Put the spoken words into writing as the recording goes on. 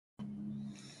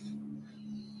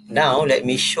Now let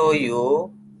me show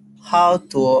you how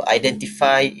to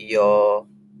identify your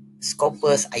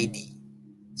Scopus ID.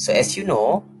 So as you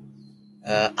know,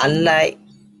 unlike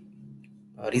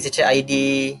Researcher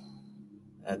ID,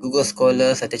 Google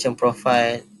Scholar Citation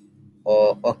Profile,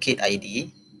 or ORCID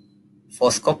ID,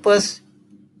 for Scopus,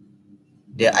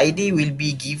 the ID will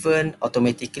be given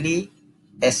automatically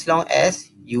as long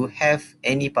as you have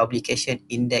any publication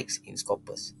index in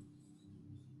Scopus.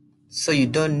 So you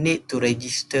don't need to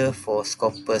register for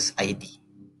Scopus ID.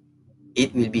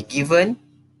 It will be given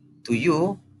to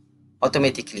you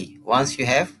automatically once you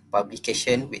have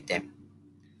publication with them.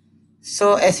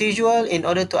 So as usual, in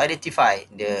order to identify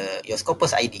your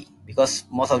Scopus ID, because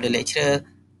most of the lecturers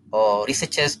or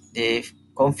researchers, they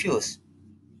confused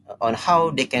on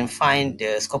how they can find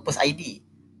the Scopus ID.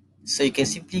 So you can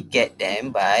simply get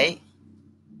them by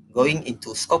going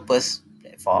into Scopus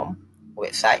platform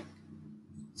website.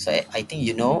 So I think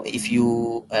you know, if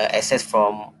you access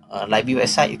from library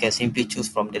website, you can simply choose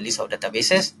from the list of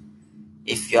databases.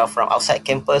 If you are from outside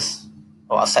campus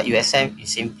or outside USM, you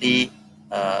simply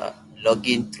log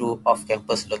in through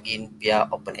off-campus login via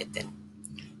OpenATN.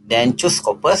 Then choose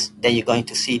Scopus. Then you're going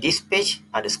to see this page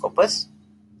under Scopus.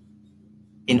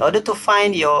 In order to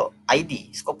find your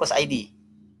ID, Scopus ID,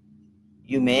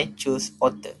 you may choose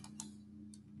author.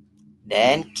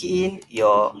 Then key in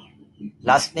your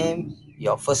last name,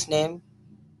 your first name,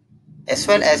 as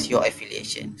well as your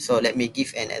affiliation. So let me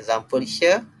give an example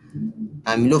here.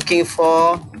 I'm looking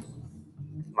for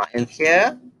Ismail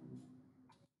here.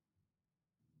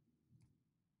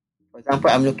 For example,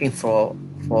 I'm looking for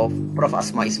Prof.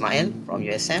 Asma Ismail from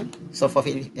USM. So for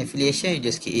affiliation, you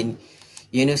just key in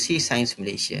University Science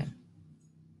Malaysia.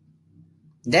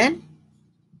 Then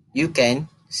you can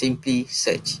simply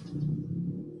search.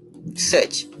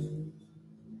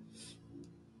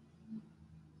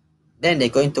 Then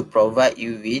they're going to provide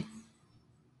you with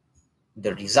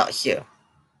the result here.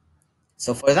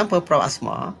 So for example, Prof.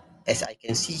 Asma, as I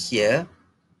can see here,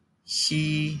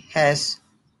 she has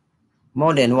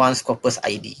more than one Scopus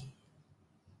ID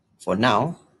for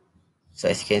now. So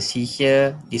as you can see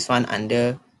here, this one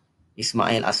under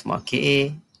Ismail Asma KA,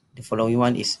 the following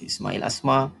one is Ismail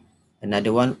Asma,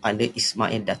 another one under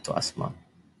Ismail Dato Asma.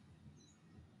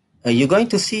 You're going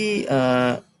to see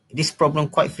this problem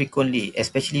quite frequently,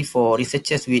 especially for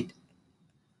researchers with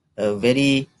a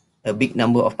big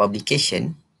number of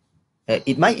publication.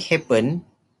 It might happen,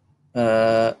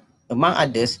 among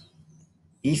others,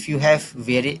 if you have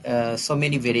so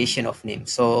many variation of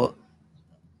names. So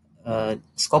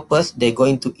Scopus, they're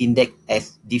going to index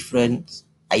as different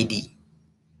ID.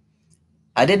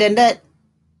 Other than that,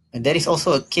 there is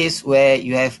also a case where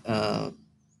you have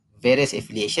various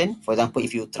affiliation. For example,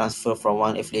 if you transfer from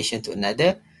one affiliation to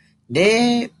another,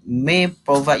 they may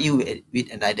provide you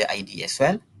with another ID as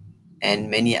well, and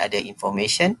many other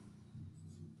information.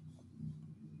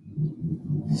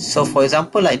 So for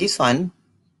example, like this one,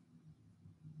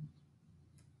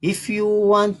 if you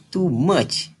want to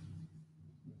merge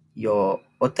your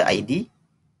author ID,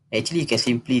 actually you can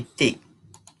simply take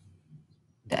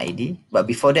the ID. But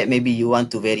before that, maybe you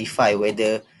want to verify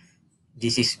whether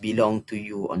this is belong to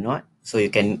you or not. So you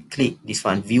can click this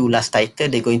one, view last title.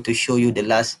 They're going to show you the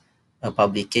last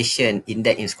publication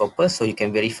index in Scopus, so you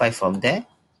can verify from there.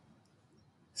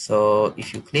 So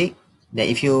if you click, then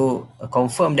if you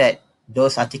confirm that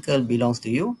those article belongs to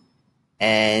you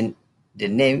and the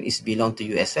name is belong to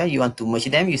you as well, you want to merge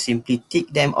them, you simply tick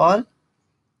them all.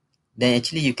 Then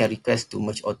actually you can request to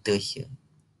merge author here.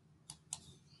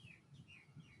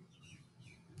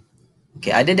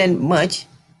 Okay, other than merge,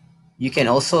 you can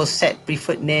also set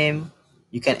preferred name,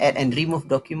 you can add and remove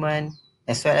document,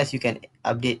 as well as you can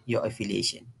update your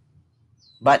affiliation.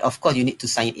 But of course, you need to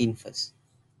sign in first.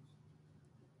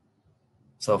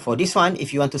 So for this one,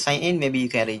 if you want to sign in, maybe you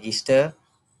can register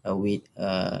with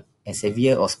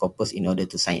Elsevier or Scopus in order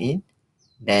to sign in.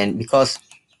 Then because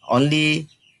only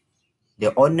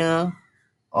the owner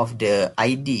of the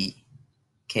ID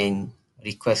can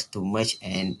request to merge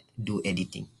and do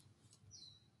editing.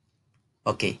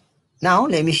 Okay, now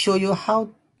let me show you how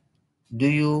do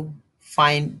you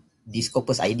find the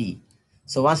Scopus ID.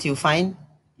 So once you find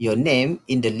your name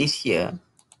in the list here,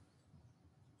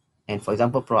 and for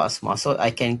example, Pro Asma, so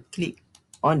I can click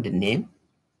on the name.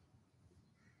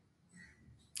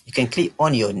 You can click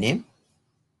on your name.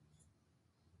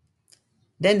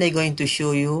 Then they're going to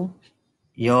show you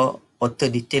your author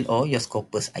detail or your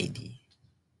Scopus ID.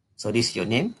 So this is your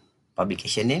name,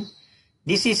 publication name.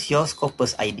 This is your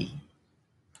Scopus ID.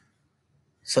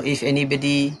 So if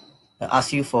anybody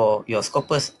asks you for your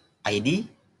Scopus ID,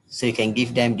 so you can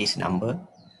give them this number.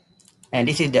 And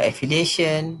this is the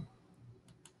affiliation.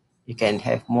 You can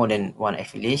have more than one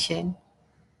affiliation.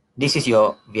 This is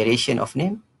your variation of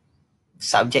name,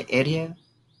 subject area,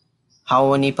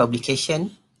 how many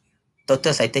publication,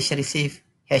 total citation received,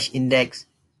 hash index,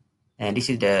 and this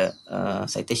is the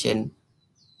citation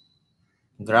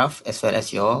graph as well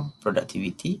as your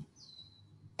productivity.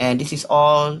 And this is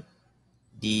all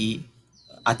the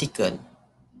article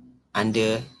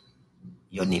under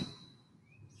your name.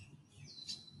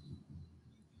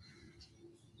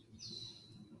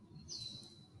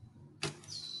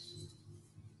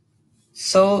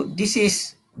 So this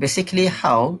is basically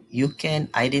how you can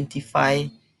identify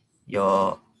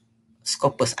your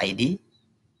Scopus ID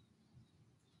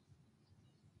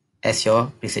as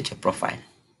your researcher profile.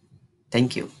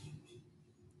 Thank you.